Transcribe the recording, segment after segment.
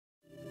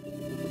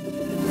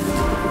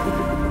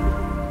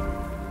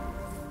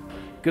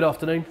Good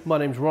afternoon, my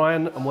name's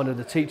Ryan. I'm one of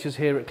the teachers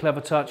here at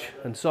Clevertouch,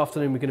 and this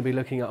afternoon we're going to be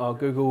looking at our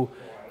Google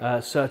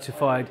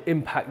certified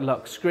IMPACT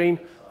Lux screen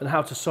and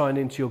how to sign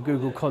into your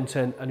Google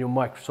content and your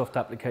Microsoft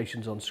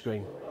applications on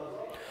screen.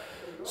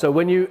 So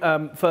when you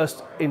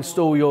first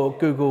install your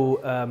Google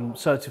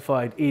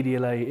certified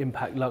EDLA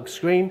IMPACT Lux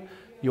screen,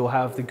 you'll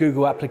have the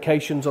Google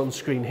applications on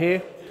screen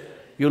here.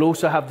 You'll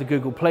also have the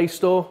Google Play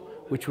Store,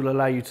 which will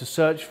allow you to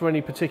search for any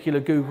particular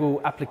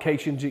Google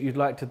applications that you'd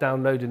like to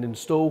download and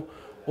install,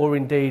 or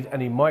indeed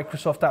any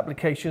Microsoft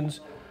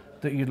applications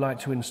that you'd like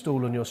to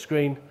install on your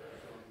screen.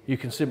 You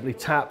can simply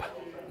tap,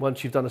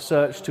 once you've done a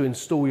search, to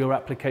install your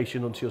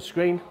application onto your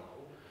screen.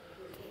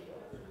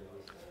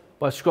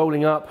 By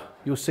scrolling up,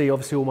 you'll see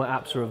obviously all my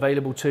apps are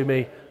available to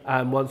me,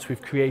 and once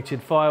we've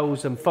created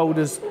files and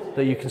folders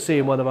that you can see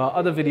in one of our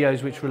other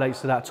videos which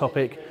relates to that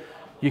topic,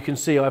 you can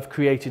see I've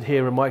created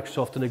here a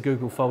Microsoft and a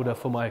Google folder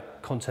for my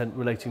content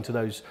relating to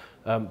those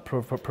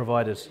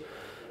providers.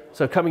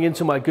 So coming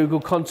into my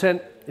Google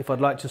content, if I'd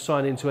like to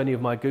sign into any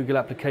of my Google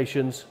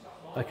applications,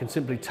 I can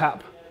simply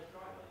tap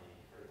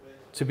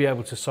to be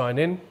able to sign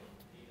in.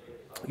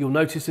 You'll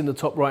notice in the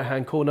top right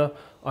hand corner,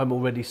 I'm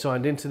already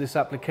signed into this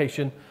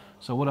application.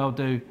 So what I'll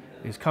do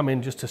is come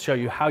in just to show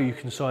you how you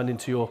can sign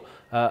into your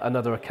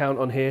another account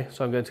on here.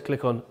 So I'm going to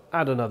click on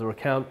add another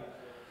account.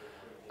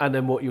 And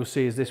then what you'll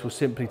see is this will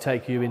simply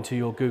take you into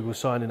your Google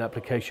sign-in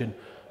application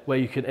where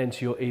you can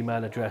enter your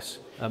email address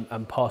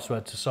and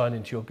password to sign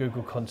into your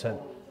Google content.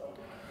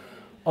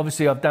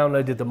 Obviously, I've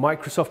downloaded the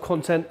Microsoft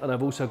content, and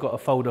I've also got a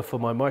folder for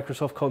my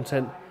Microsoft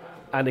content.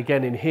 And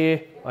again, in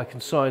here, I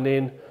can sign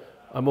in.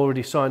 I'm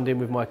already signed in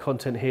with my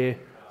content here,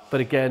 but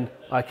again,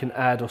 I can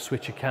add or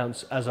switch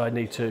accounts as I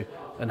need to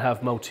and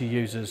have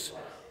multi-users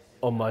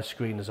on my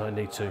screen as I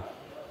need to.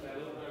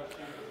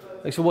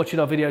 Thanks for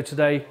watching our video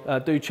today.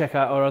 Do check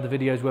out our other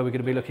videos where we're going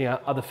to be looking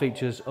at other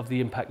features of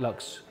the IMPACT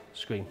Lux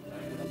screen.